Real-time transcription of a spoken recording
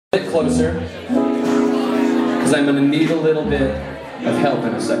Bit closer, because I'm going to need a little bit of help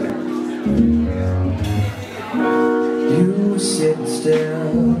in a second. You sit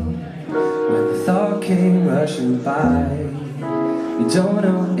still when the thought came rushing by. You don't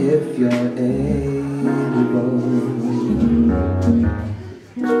know if you're able.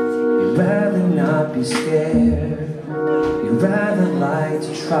 You'd rather not be scared. You'd rather like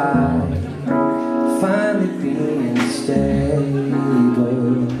to try. Finally being stable.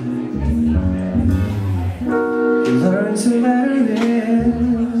 Learn to let her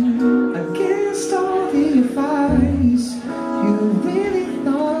in against all the advice you really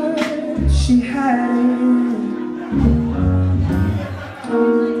thought she had.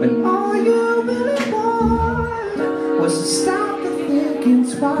 When all you really wanted was to stop the thinking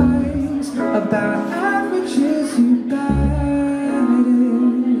twice about averages you batted.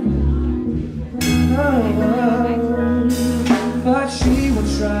 But she will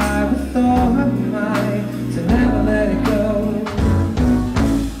try with all her might to never let it go.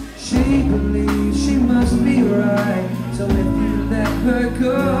 She believes she must be right, so if you let her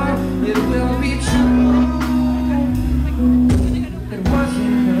go, it will be true. It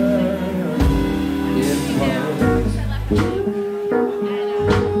wasn't her, it was you.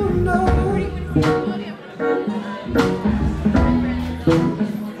 No.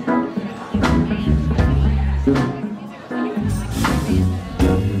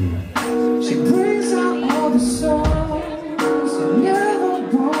 She brings out all the songs you never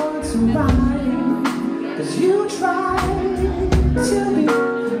want to write, 'cause you try to be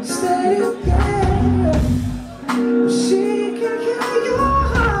steady, yeah. She can carry your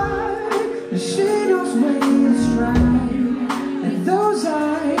heart, and she knows when it's right. And those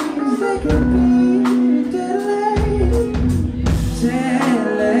eyes, they can be delayed,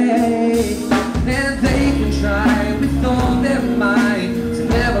 and they can try with all their might to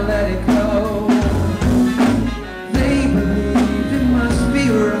never let it go. They believe it must be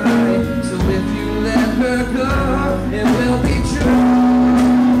right, so if you let her go, it will be true.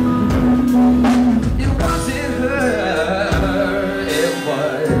 It wasn't her, it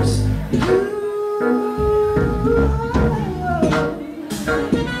was you.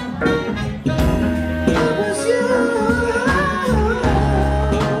 It was you.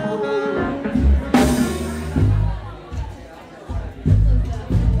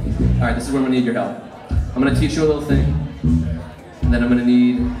 Alright, this is where I'm going to need your help. I'm going to teach you a little thing, and then I'm going to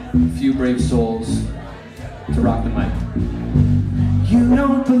need a few brave souls to rock the mic. You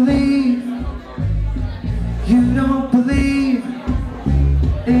don't believe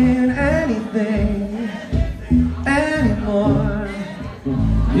in anything anymore.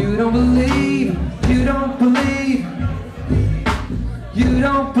 You don't believe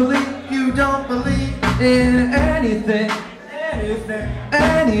in anything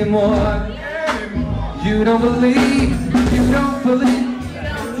anymore. You don't believe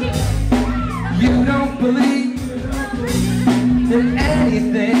in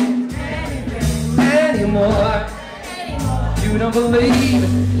anything anymore. You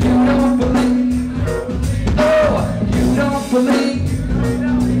don't believe, oh, you don't believe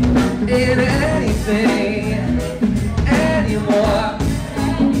in anything anymore.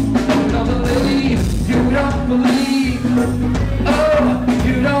 You don't believe, oh,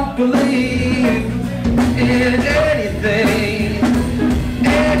 you don't believe in anything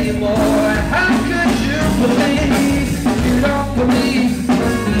anymore. How could you believe? You don't believe,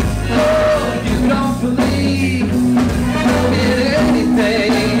 oh, you don't believe in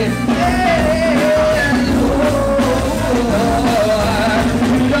anything anymore.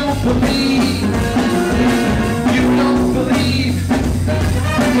 You don't believe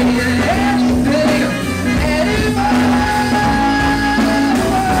in anything anymore.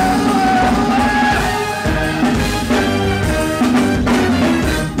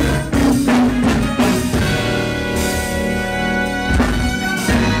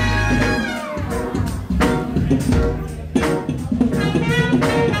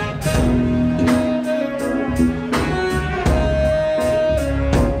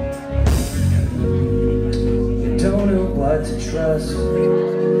 Don't know what to trust,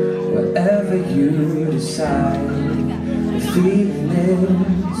 whatever you decide. The feeling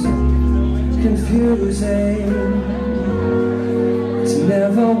is confusing. It's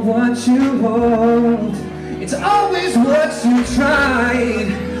never what you hold, it's always what you tried,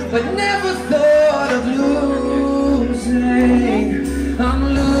 but never thought of losing. I'm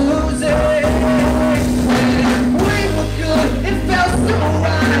losing. When we were good, it felt so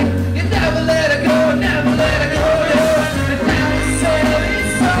right. You never let it go, never let it go. And now you say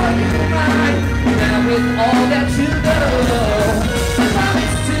it's all you mind. Now with all that you know,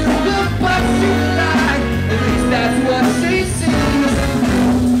 promise to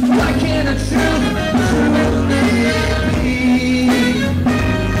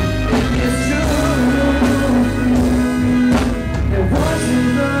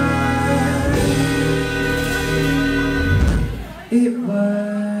it was